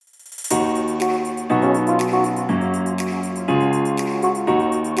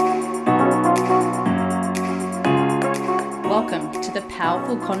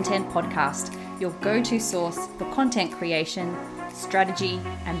Powerful Content Podcast, your go-to source for content creation, strategy,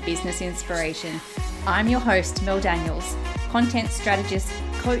 and business inspiration. I'm your host, Mel Daniels, content strategist,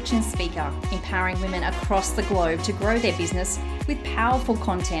 coach, and speaker, empowering women across the globe to grow their business with powerful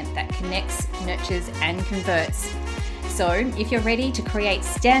content that connects, nurtures, and converts. So, if you're ready to create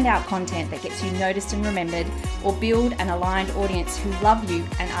standout content that gets you noticed and remembered, or build an aligned audience who love you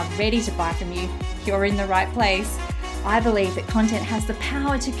and are ready to buy from you, you're in the right place. I believe that content has the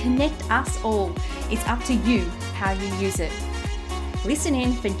power to connect us all. It's up to you how you use it. Listen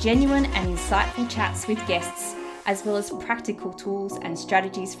in for genuine and insightful chats with guests, as well as practical tools and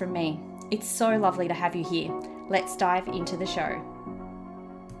strategies from me. It's so lovely to have you here. Let's dive into the show.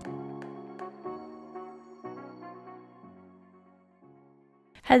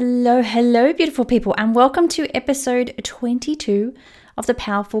 Hello, beautiful people, and welcome to episode 22 of the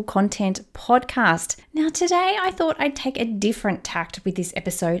Powerful Content Podcast. Now, today I thought I'd take a different tact with this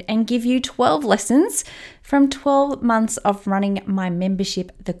episode and give you 12 lessons from 12 months of running my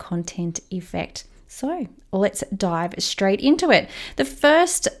membership, The Content Effect. So let's dive straight into it. The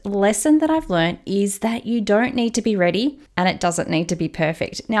first lesson that I've learned is that you don't need to be ready and it doesn't need to be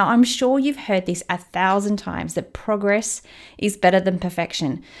perfect. Now, I'm sure you've heard this 1,000 times that progress is better than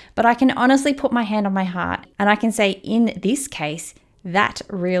perfection, but I can honestly put my hand on my heart and I can say in this case, that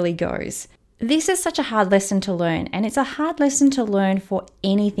really goes. This is such a hard lesson to learn, and it's a hard lesson to learn for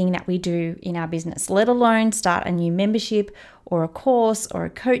anything that we do in our business, let alone start a new membership or a course or a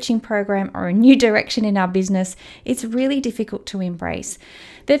coaching program or a new direction in our business. It's really difficult to embrace.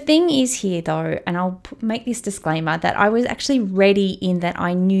 The thing is here though, and I'll make this disclaimer, that I was actually ready in that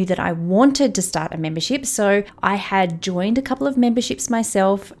I knew that I wanted to start a membership. So I had joined a couple of memberships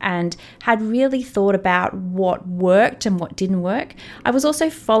myself and had really thought about what worked and what didn't work. I was also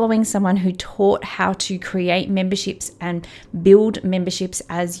following someone who taught how to create memberships and build memberships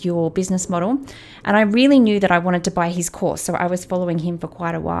as your business model. And I really knew that I wanted to buy his course. So I was following him for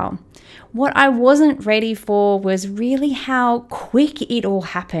quite a while. What I wasn't ready for was really how quick it all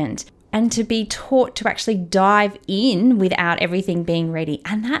happened and to be taught to actually dive in without everything being ready.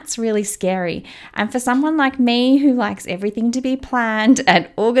 And that's really scary. And for someone like me who likes everything to be planned and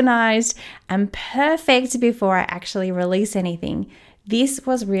organized and perfect before I actually release anything, this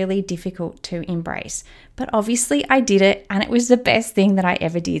was really difficult to embrace. But obviously I did it and it was the best thing that I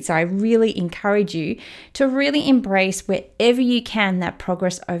ever did. So I really encourage you to really embrace wherever you can that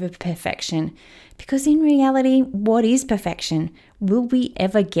progress over perfection. Because in reality, what is perfection? Will we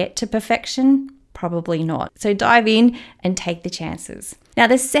ever get to perfection? Probably not. So dive in and take the chances. Now,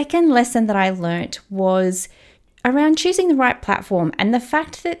 the second lesson that I learned was around choosing the right platform and the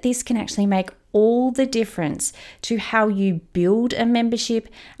fact that this can actually make all the difference to how you build a membership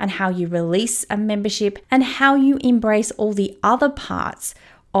and how you release a membership and how you embrace all the other parts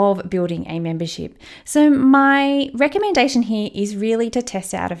of building a membership. So my recommendation here is really to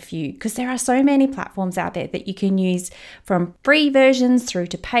test out a few, because there are so many platforms out there that you can use, from free versions through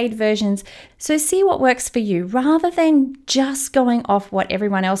to paid versions. So see what works for you rather than just going off what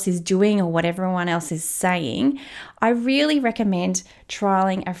everyone else is doing or what everyone else is saying. I really recommend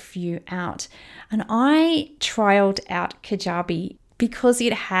trialing a few out. And I trialed out Kajabi because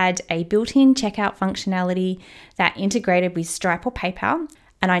it had a built-in checkout functionality that integrated with Stripe or PayPal.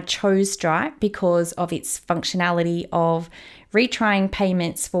 And I chose Stripe because of its functionality of retrying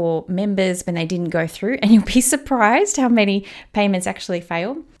payments for members when they didn't go through. And you'll be surprised how many payments actually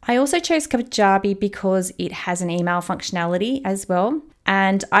fail. I also chose Kajabi because it has an email functionality as well.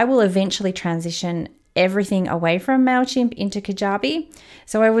 And I will eventually transition everything away from MailChimp into Kajabi.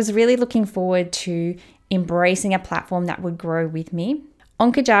 So I was really looking forward to embracing a platform that would grow with me.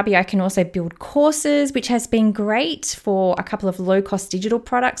 On Kajabi, I can also build courses, which has been great for a couple of low-cost digital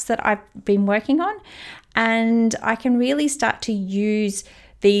products that I've been working on. And I can really start to use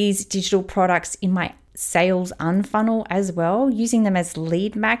these digital products in my sales unfunnel as well, using them as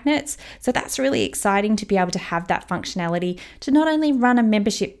lead magnets. So that's really exciting to be able to have that functionality to not only run a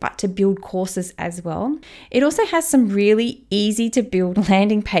membership, but to build courses as well. It also has some really easy to build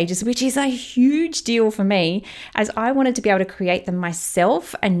landing pages, which is a huge deal for me, as I wanted to be able to create them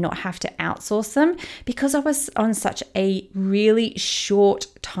myself and not have to outsource them, because I was on such a really short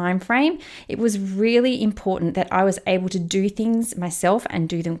time frame. It was really important that I was able to do things myself and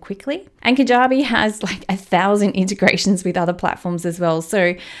do them quickly. And Kajabi has like 1,000 integrations with other platforms as well.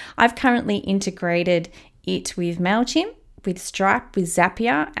 So I've currently integrated it with MailChimp, with Stripe, with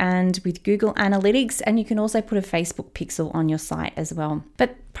Zapier, and with Google Analytics, and you can also put a Facebook pixel on your site as well.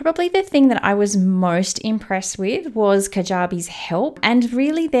 But probably the thing that I was most impressed with was Kajabi's help, and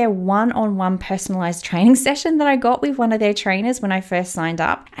really their one-on-one personalized training session that I got with one of their trainers when I first signed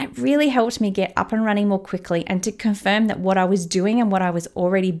up. It really helped me get up and running more quickly and to confirm that what I was doing and what I was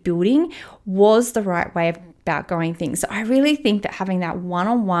already building was the right way of about going things. So I really think that having that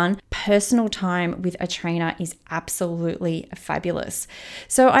one-on-one personal time with a trainer is absolutely fabulous.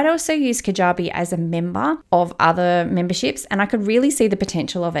 So I'd also use Kajabi as a member of other memberships, and I could really see the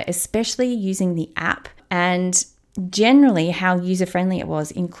potential of it, especially using the app and generally how user-friendly it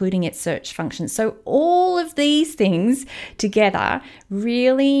was, including its search function. So all of these things together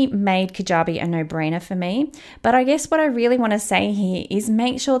really made Kajabi a no-brainer for me. But I guess what I really want to say here is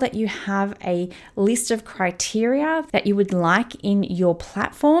make sure that you have a list of criteria that you would like in your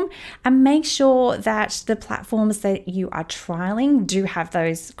platform, and make sure that the platforms that you are trialing do have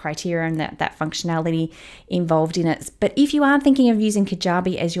those criteria and that functionality involved in it. But if you are thinking of using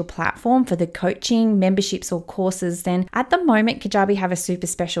Kajabi as your platform for the coaching, memberships or courses, then at the moment Kajabi have a super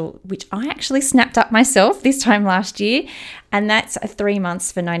special, which I actually snapped up myself this time last year, and that's 3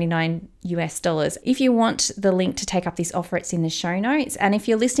 months for $99. If you want the link to take up this offer, it's in the show notes. And if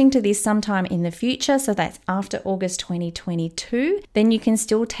you're listening to this sometime in the future, so that's after August 2022, then you can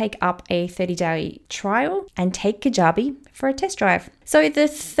still take up a 30-day trial and take Kajabi for a test drive. So the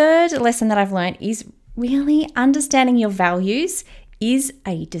third lesson that I've learned is really understanding your values is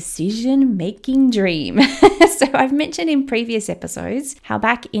a decision-making dream. So I've mentioned in previous episodes how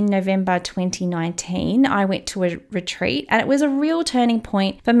back in November 2019, I went to a retreat, and it was a real turning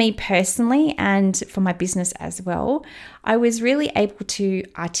point for me personally and for my business as well. I was really able to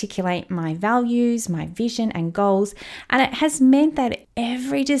articulate my values, my vision and goals, and it has meant that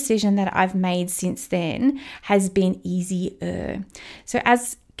every decision that I've made since then has been easier. So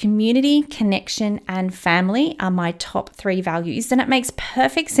as community, connection, and family are my top 3 values, then it makes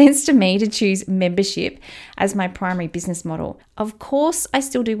perfect sense to me to choose membership as my primary business model. Of course, I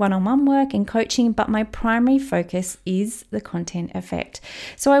still do one-on-one work and coaching, but my primary focus is the content effect.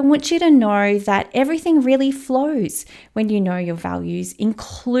 So I want you to know that everything really flows when you know your values,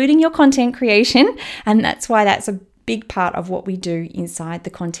 including your content creation, and that's why that's a big part of what we do inside the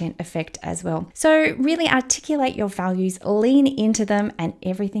content effect as well. So really articulate your values, lean into them, and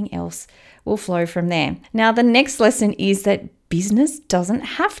everything else will flow from there. Now, the next lesson is that business doesn't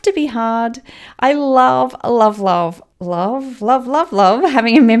have to be hard. I love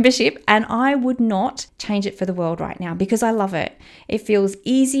having a membership, and I would not change it for the world right now because I love it. It feels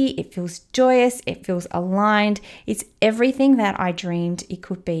easy, it feels joyous, it feels aligned. It's everything that I dreamed it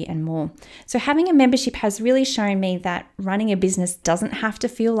could be and more. So having a membership has really shown me that running a business doesn't have to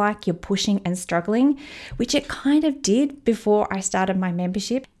feel like you're pushing and struggling, which it kind of did before I started my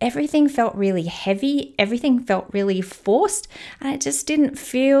membership. Everything felt really heavy, everything felt really forced, and it just didn't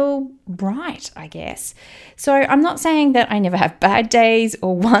feel right, I guess. So I'm not saying that I never have bad days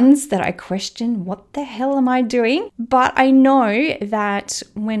or ones that I question, what the hell am I doing? But I know that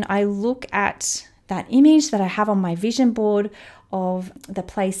when I look at that image that I have on my vision board of the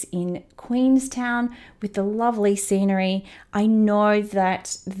place in Queenstown with the lovely scenery, I know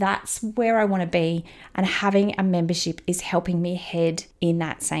that that's where I want to be, and having a membership is helping me head in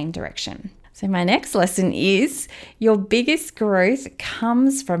that same direction. So my next lesson is your biggest growth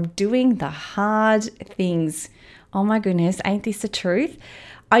comes from doing the hard things. Oh my goodness, ain't this the truth?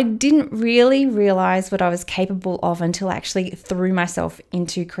 I didn't really realize what I was capable of until I actually threw myself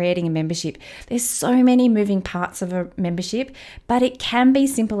into creating a membership. There's so many moving parts of a membership, but it can be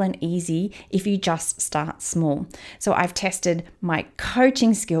simple and easy if you just start small. So I've tested my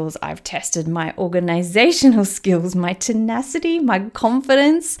coaching skills, I've tested my organizational skills, my tenacity, my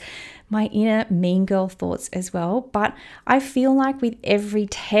confidence, my inner mean girl thoughts as well. But I feel like with every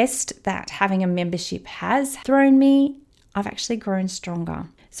test that having a membership has thrown me, I've actually grown stronger.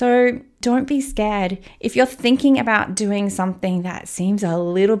 So don't be scared. If you're thinking about doing something that seems a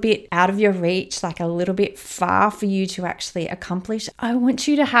little bit out of your reach, like a little bit far for you to actually accomplish, I want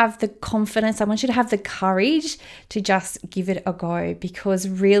you to have the confidence, I want you to have the courage to just give it a go, because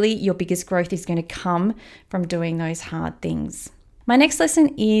really your biggest growth is going to come from doing those hard things. My next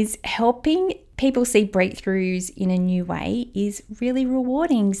lesson is helping people see breakthroughs in a new way is really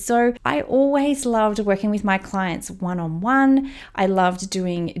rewarding. So I always loved working with my clients one-on-one. I loved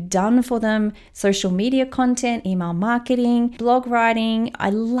doing done for them social media content, email marketing, blog writing. I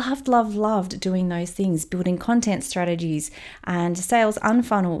loved doing those things, building content strategies and sales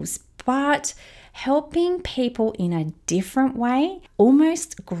unfunnels. But helping people in a different way,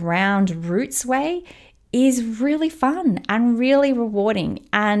 almost ground roots way, is really fun and really rewarding.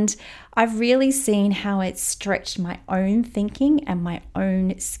 And I've really seen how it's stretched my own thinking and my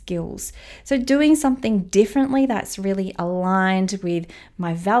own skills. So doing something differently that's really aligned with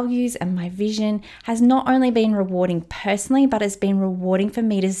my values and my vision has not only been rewarding personally, but it's been rewarding for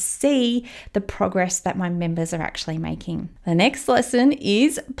me to see the progress that my members are actually making. The next lesson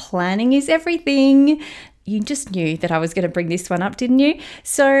is planning is everything. You just knew that I was going to bring this one up, didn't you?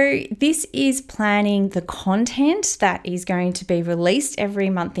 So this is planning the content that is going to be released every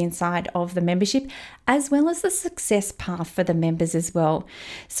month inside of the membership, as well as the success path for the members as well.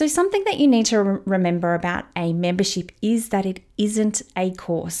 So something that you need to remember about a membership is that it isn't a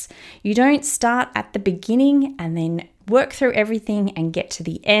course. You don't start at the beginning and then work through everything and get to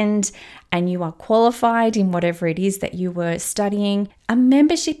the end and you are qualified in whatever it is that you were studying. A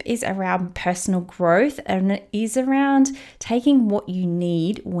membership is around personal growth and it is around taking what you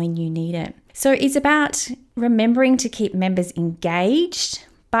need when you need it. So it's about remembering to keep members engaged,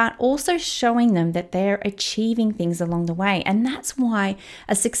 but also showing them that they're achieving things along the way. And that's why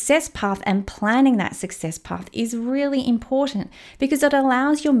a success path and planning that success path is really important, because it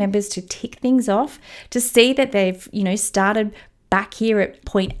allows your members to tick things off, to see that they've, started back here at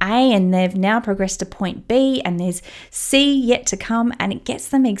point A and they've now progressed to point B and there's C yet to come, and it gets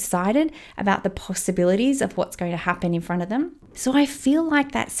them excited about the possibilities of what's going to happen in front of them. So I feel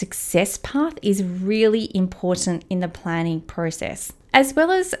like that success path is really important in the planning process. As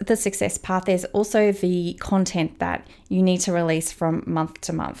well as the success path, there's also the content that you need to release from month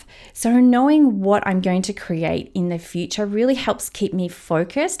to month. So knowing what I'm going to create in the future really helps keep me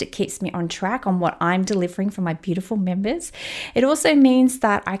focused. It keeps me on track on what I'm delivering for my beautiful members. It also means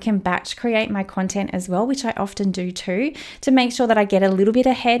that I can batch create my content as well, which I often do too, to make sure that I get a little bit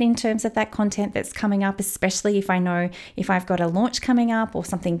ahead in terms of that content that's coming up, especially if I know if I've got a launch coming up or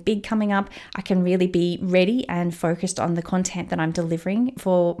something big coming up, I can really be ready and focused on the content that I'm delivering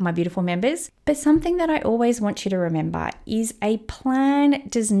for my beautiful members. But something that I always want you to remember is a plan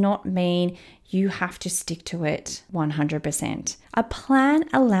does not mean you have to stick to it 100%. A plan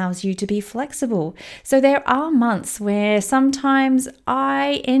allows you to be flexible. So there are months where sometimes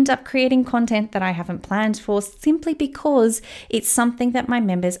I end up creating content that I haven't planned for simply because it's something that my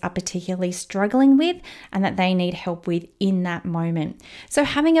members are particularly struggling with and that they need help with in that moment. So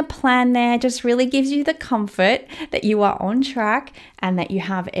having a plan there just really gives you the comfort that you are on track and that you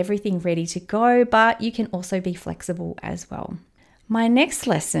have everything ready to go, but you can also be flexible as well. My next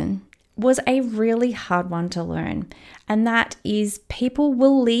lesson was a really hard one to learn, and that is people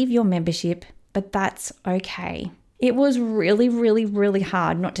will leave your membership, but that's okay. It was really, really, really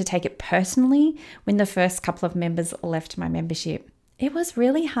hard not to take it personally when the first couple of members left my membership. It was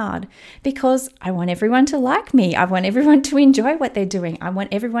really hard because I want everyone to like me. I want everyone to enjoy what they're doing. I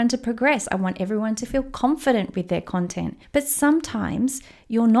want everyone to progress. I want everyone to feel confident with their content. But sometimes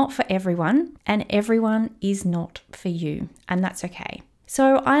you're not for everyone and everyone is not for you, and that's okay.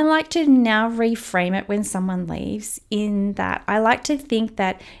 So I like to now reframe it when someone leaves in that I like to think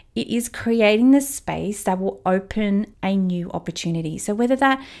that it is creating the space that will open a new opportunity. So whether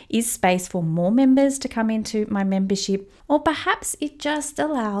that is space for more members to come into my membership, or perhaps it just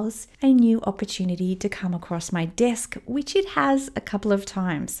allows a new opportunity to come across my desk, which it has a couple of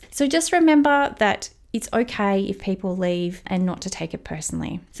times. So just remember that it's okay if people leave and not to take it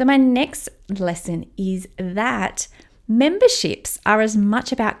personally. So my next lesson is that memberships are as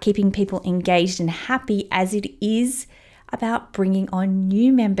much about keeping people engaged and happy as it is about bringing on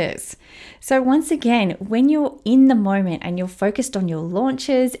new members. So once again, when you're in the moment and you're focused on your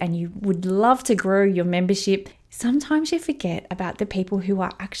launches and you would love to grow your membership, sometimes you forget about the people who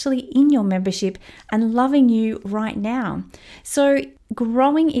are actually in your membership and loving you right now. So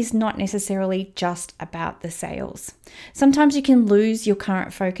growing is not necessarily just about the sales. Sometimes you can lose your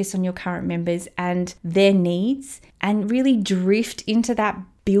current focus on your current members and their needs and really drift into that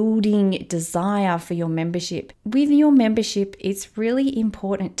building desire for your membership. With your membership, it's really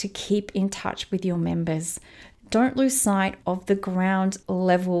important to keep in touch with your members. Don't lose sight of the ground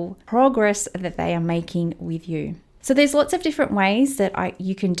level progress that they are making with you. So there's lots of different ways that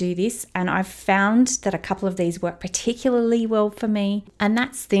you can do this, and I've found that a couple of these work particularly well for me, and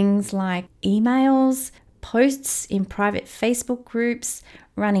that's things like emails, posts in private Facebook groups,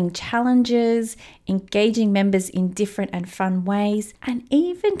 running challenges, engaging members in different and fun ways, and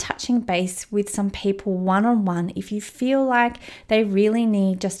even touching base with some people one-on-one if you feel like they really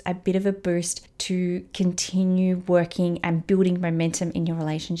need just a bit of a boost to continue working and building momentum in your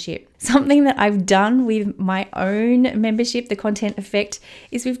relationship. Something that I've done with my own membership, the Content Effect,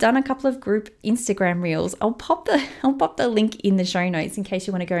 is we've done a couple of group Instagram reels. I'll pop the link in the show notes in case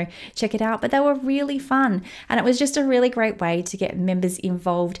you want to go check it out. But they were really fun, and it was just a really great way to get members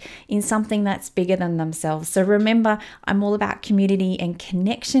involved in something that's bigger than themselves. So remember, I'm all about community and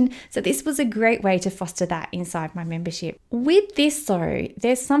connection. So this was a great way to foster that inside my membership. With this though,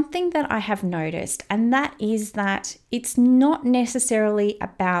 there's something that I have noticed, and that is that it's not necessarily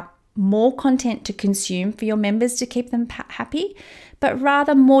about more content to consume for your members to keep them happy, but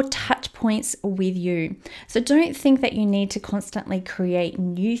rather more touch points with you. So don't think that you need to constantly create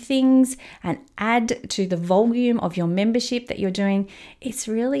new things and add to the volume of your membership that you're doing. It's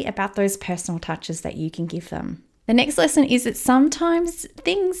really about those personal touches that you can give them. The next lesson is that sometimes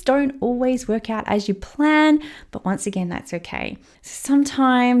things don't always work out as you plan, but once again, that's okay.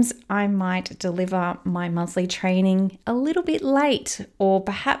 Sometimes I might deliver my monthly training a little bit late, or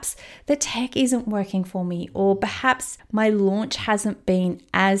perhaps the tech isn't working for me, or perhaps my launch hasn't been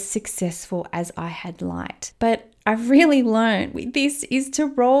as successful as I had liked. But I've really learned with this is to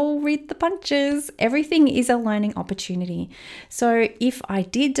roll with the punches. Everything is a learning opportunity. So if I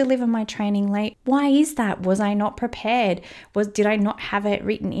did deliver my training late, why is that? Was I not prepared? Did I not have it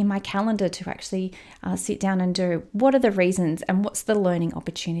written in my calendar to actually sit down and do? What are the reasons, and what's the learning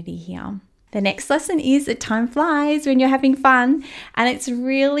opportunity here? The next lesson is that time flies when you're having fun, and it's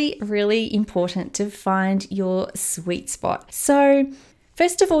really, really important to find your sweet spot. So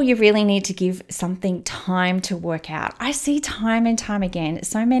first of all, you really need to give something time to work out. I see time and time again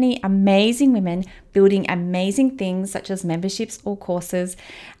so many amazing women building amazing things such as memberships or courses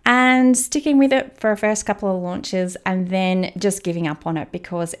and sticking with it for a first couple of launches and then just giving up on it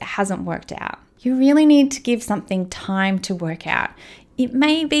because it hasn't worked out. You really need to give something time to work out. It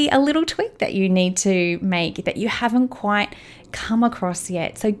may be a little tweak that you need to make that you haven't quite come across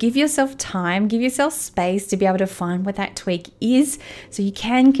yet. So give yourself time, give yourself space to be able to find what that tweak is so you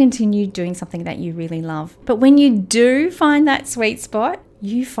can continue doing something that you really love. But when you do find that sweet spot,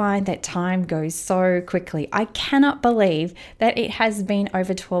 you find that time goes so quickly. I cannot believe that it has been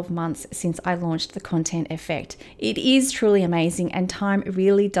over 12 months since I launched the Content Effect. It is truly amazing, and time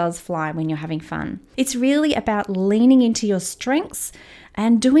really does fly when you're having fun. It's really about leaning into your strengths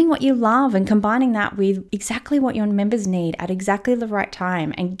and doing what you love and combining that with exactly what your members need at exactly the right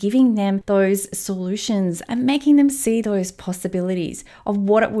time and giving them those solutions and making them see those possibilities of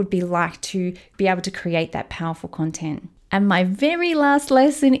what it would be like to be able to create that powerful content. And my very last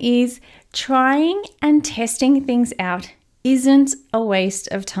lesson is trying and testing things out isn't a waste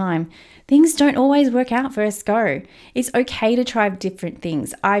of time. Things don't always work out first go. It's okay to try different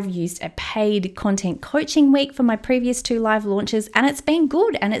things. I've used a paid content coaching week for my previous 2 live launches, and it's been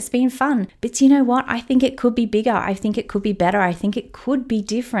good and it's been fun. But you know what? I think it could be bigger. I think it could be better. I think it could be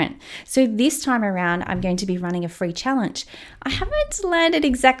different. So this time around, I'm going to be running a free challenge. I haven't landed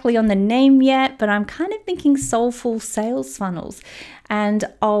exactly on the name yet, but I'm kind of thinking soulful sales funnels. And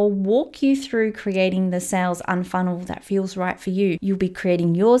I'll walk you through creating the sales unfunnel that feels right for you. You'll be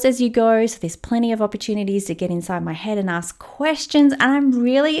creating yours as you go, so there's plenty of opportunities to get inside my head and ask questions, and I'm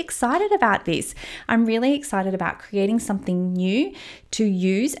really excited about this. I'm really excited about creating something new to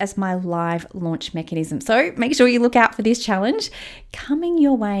use as my live launch mechanism. So make sure you look out for this challenge coming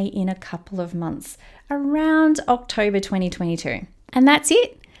your way in a couple of months, around October 2022. And that's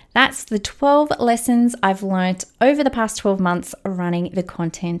it. That's the 12 lessons I've learned over the past 12 months running the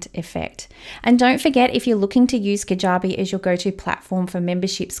Content Effect. And don't forget, if you're looking to use Kajabi as your go-to platform for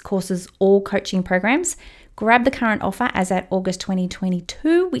memberships, courses, or coaching programs, grab the current offer as at August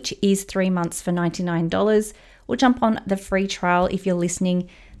 2022, which is 3 months for $99, or jump on the free trial if you're listening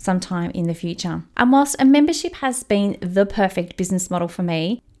sometime in the future. And whilst a membership has been the perfect business model for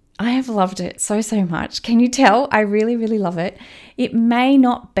me, I have loved it so much. Can you tell? I really, really love it. It may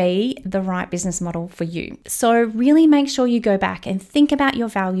not be the right business model for you. So really make sure you go back and think about your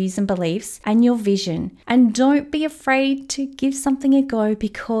values and beliefs and your vision. And don't be afraid to give something a go,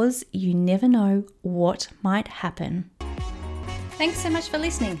 because you never know what might happen. Thanks so much for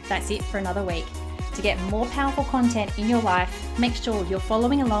listening. That's it for another week. To get more powerful content in your life, make sure you're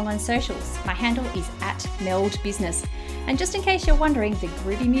following along on socials. My handle is @meldbusiness. And just in case you're wondering, the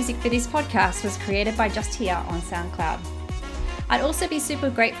groovy music for this podcast was created by Just Here on SoundCloud. I'd also be super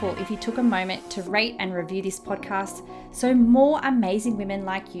grateful if you took a moment to rate and review this podcast so more amazing women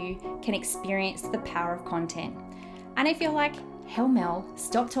like you can experience the power of content. And if you're like, hell Mel,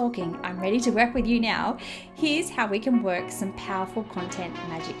 stop talking, I'm ready to work with you now, here's how we can work some powerful content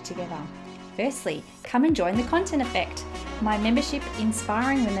magic together. Firstly, come and join the Content Effect, my membership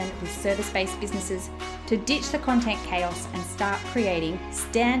inspiring women with service-based businesses to ditch the content chaos and start creating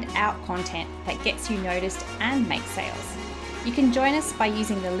stand-out content that gets you noticed and makes sales. You can join us by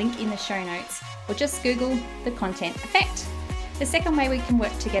using the link in the show notes or just Google the Content Effect. The second way we can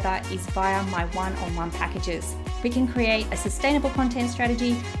work together is via my one-on-one packages. We can create a sustainable content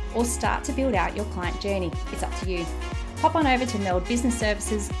strategy or start to build out your client journey. It's up to you. Hop on over to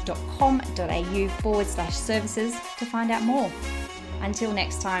meldbusinessservices.com.au/services to find out more. Until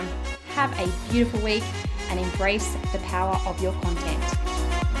next time, have a beautiful week and embrace the power of your content.